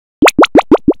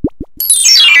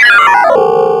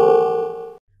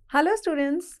Hello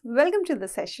students, welcome to the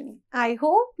session. I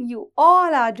hope you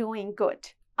all are doing good.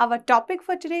 Our topic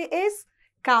for today is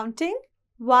counting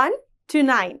 1 to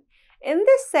 9. In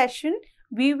this session,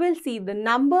 we will see the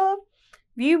number,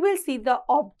 we will see the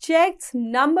objects,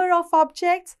 number of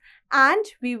objects, and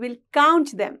we will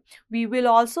count them. We will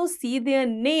also see their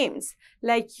names,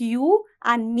 like you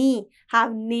and me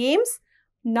have names.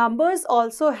 Numbers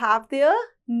also have their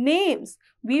names.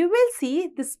 We will see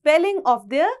the spelling of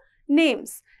their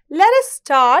names. Let us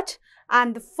start,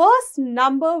 and the first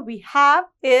number we have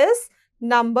is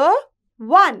number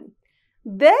 1.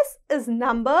 This is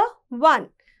number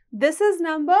 1. This is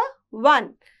number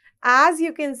 1. As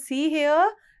you can see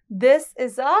here, this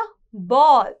is a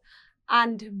ball,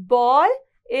 and ball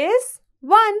is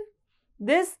 1.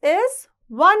 This is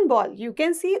one ball. You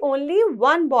can see only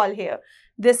one ball here.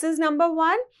 This is number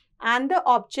 1, and the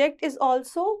object is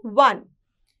also 1.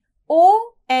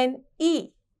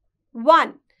 O-N-E,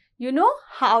 1. You know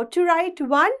how to write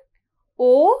 1?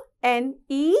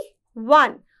 O-N-E,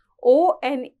 1.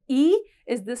 O-N-E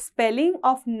is the spelling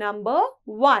of number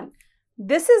 1.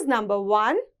 This is number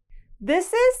 1.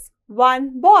 This is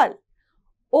one ball.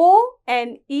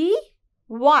 O-N-E,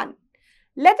 1.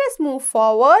 Let us move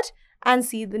forward and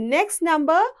see the next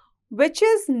number, which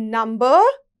is number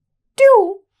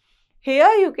 2.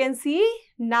 Here you can see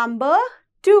number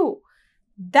 2.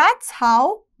 That's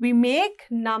how we make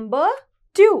number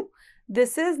 2.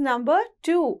 This is number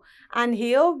 2. And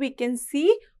here we can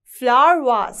see flower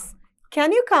vase.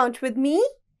 Can you count with me?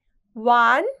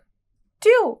 1,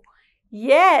 2.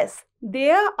 Yes,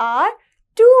 there are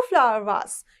 2 flower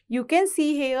vases. You can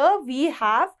see here we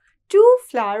have 2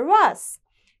 flower vases.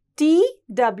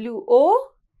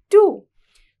 T-W-O, 2.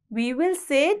 We will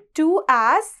say 2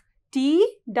 as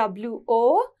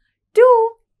T-W-O,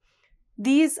 2.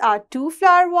 These are 2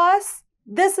 flower vases.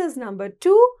 This is number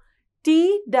 2,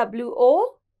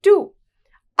 T-W-O, 2.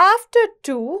 After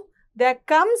 2, there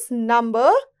comes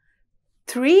number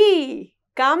 3.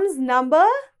 Comes number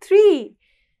 3.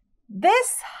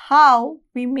 This how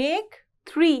we make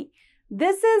 3.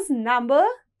 This is number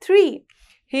 3.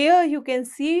 Here you can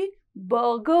see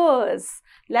burgers.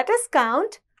 Let us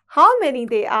count how many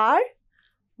they are.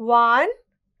 1,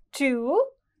 2,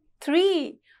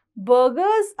 3.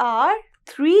 Burgers are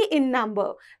 3 in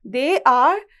number. They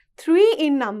are 3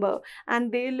 in number,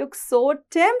 and they look so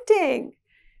tempting.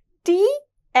 T-H-R-E-E,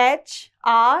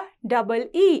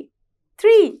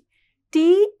 3.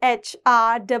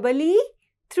 T-H-R-E-E,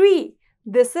 3.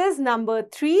 This is number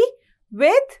 3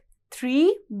 with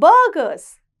 3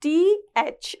 burgers. T-H-R-E-E,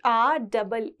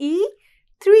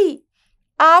 3.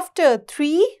 After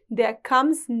 3, there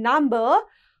comes number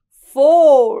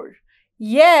 4.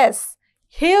 Yes,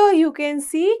 here you can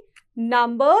see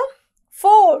number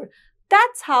 4.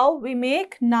 That's how we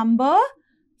make number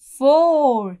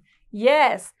 4.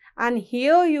 Yes, and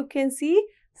here you can see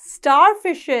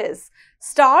starfishes.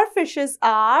 Starfishes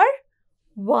are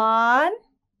 1,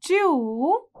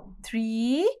 2,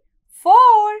 3, 4.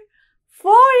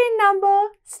 4 in number.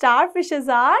 Starfishes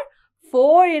are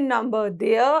 4 in number.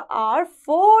 There are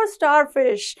 4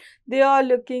 starfish. They are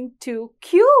looking too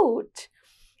cute.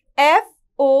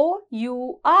 F-O-U-R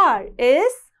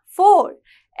is 4.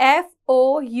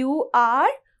 F-O-U-R,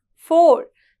 4.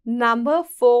 Number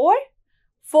 4.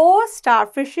 4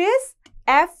 starfishes.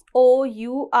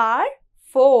 F-O-U-R,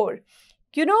 4.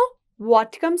 You know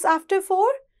what comes after 4?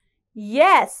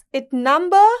 Yes, it's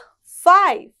number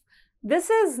 5. This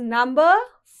is number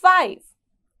 5.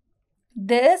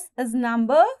 This is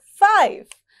number 5.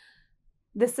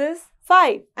 This is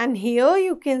 5. And here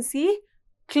you can see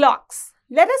clocks.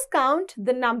 Let us count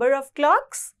the number of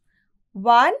clocks.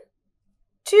 1,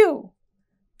 2,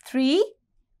 3,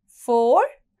 4,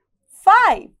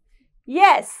 5.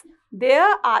 Yes,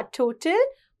 there are total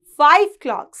 5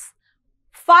 clocks.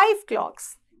 5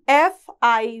 clocks.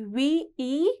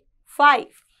 F-I-V-E,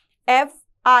 5.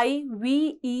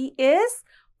 F-I-V-E is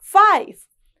 5.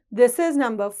 This is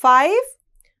number 5.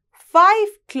 5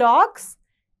 clocks.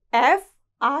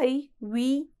 F-I-V-E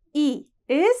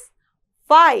is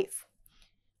 5.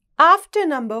 After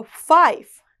number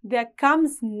 5, there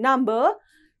comes number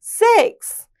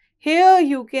 6. Here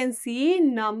you can see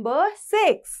number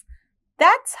 6.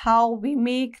 That's how we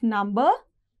make number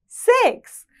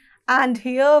 6. And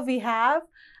here we have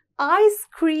ice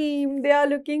cream. They are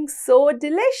looking so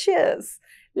delicious.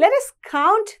 Let us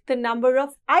count the number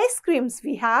of ice creams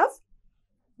we have.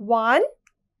 1,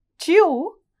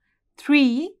 2,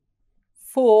 3,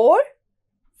 4,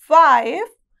 5,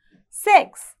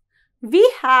 6.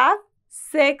 We have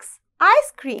 6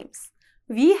 ice creams.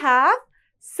 We have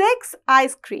 6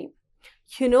 ice cream.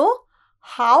 You know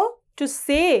how to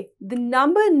say the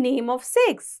number name of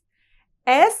 6.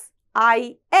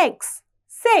 S-I-X,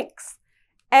 6.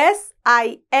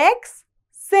 S-I-X,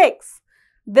 6.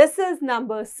 This is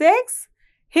number 6.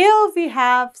 Here we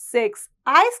have 6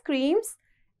 ice creams.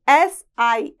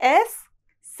 S-I-S,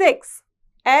 6.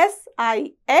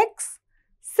 S-I-X,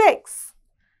 6.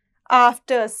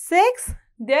 After 6,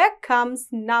 there comes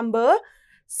number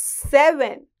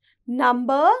 7.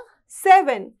 Number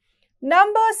 7.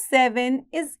 Number 7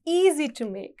 is easy to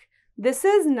make. This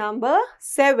is number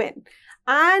 7.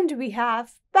 And we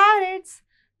have parrots.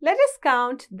 Let us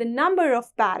count the number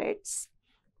of parrots.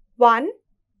 1,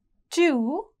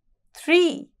 2,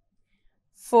 3,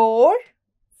 4,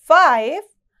 5,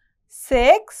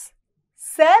 6,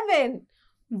 7.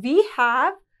 We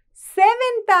have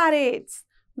 7 parrots.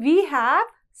 We have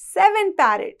 7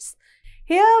 parrots.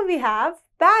 Here we have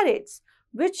parrots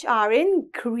which are in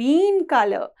green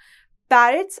color.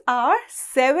 Parrots are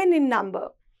 7 in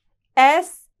number.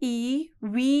 S-E-V-E-N,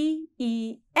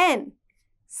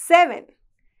 7.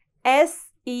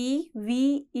 S-E-V-E-N,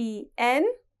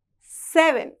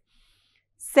 7.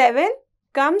 7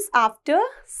 comes after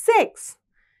 6.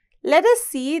 Let us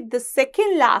see the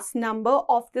second last number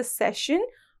of this session,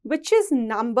 which is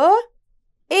number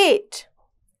 8.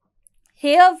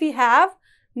 Here we have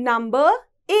number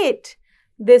 8.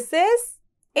 This is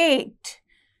 8.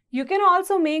 You can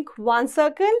also make one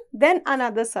circle, then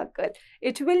another circle.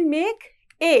 It will make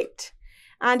 8.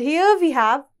 And here we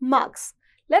have mugs.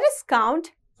 Let us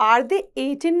count. Are they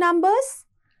 8 in numbers?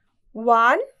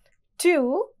 1,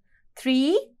 2,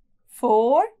 3,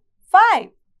 4, 5,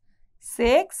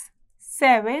 6,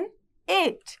 7,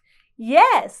 8.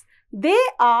 Yes, they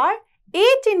are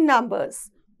 8 in numbers.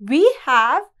 We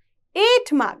have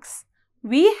 8 mugs.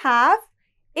 We have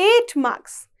 8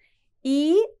 mugs.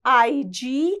 E-I-G-H-T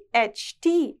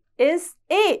is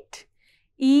 8.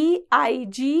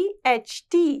 E-I-G-H-T,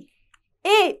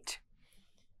 8.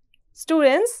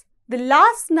 Students, the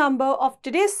last number of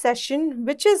today's session,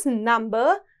 which is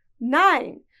number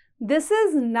 9. This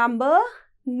is number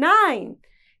 9.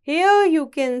 Here you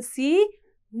can see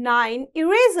 9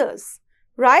 erasers,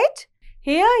 right?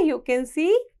 Here you can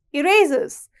see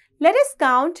erasers. Let us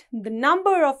count the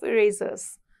number of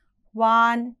erasers.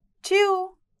 1,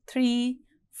 2, 3,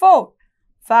 4,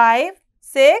 5,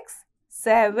 6,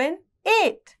 7,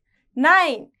 8,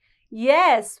 9.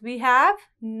 Yes, we have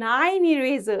 9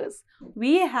 erasers.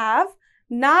 We have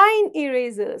 9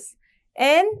 erasers.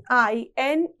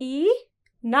 N-I-N-E,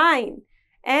 9.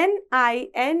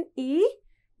 N-I-N-E,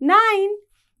 9.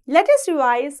 Let us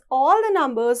revise all the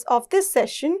numbers of this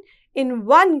session in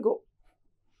one go.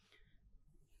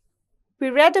 We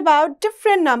read about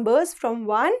different numbers from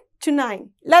 1 to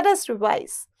 9. Let us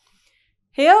revise.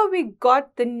 Here we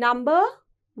got the number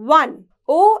 1.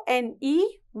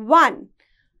 O-N-E, 1.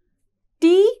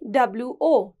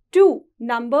 T-W-O, 2.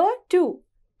 Number 2.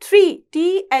 3.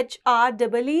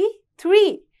 T-H-R-E-E,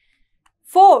 3.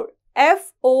 4.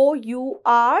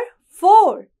 F-O-U-R,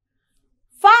 4.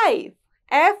 5.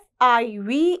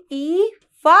 F-I-V-E,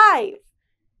 5.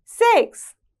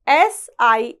 6.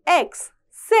 S-I-X,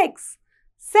 6.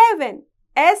 7.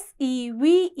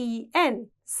 S-E-V-E-N,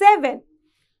 7.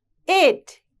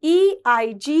 8.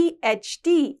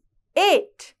 E-I-G-H-T,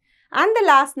 8. And the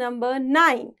last number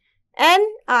 9.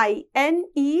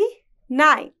 N-I-N-E,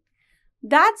 9.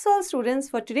 That's all, students,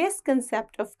 for today's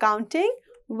concept of counting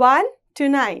 1 to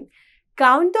 9.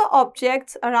 Count the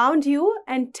objects around you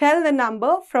and tell the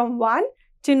number from 1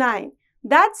 to 9.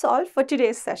 That's all for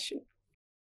today's session.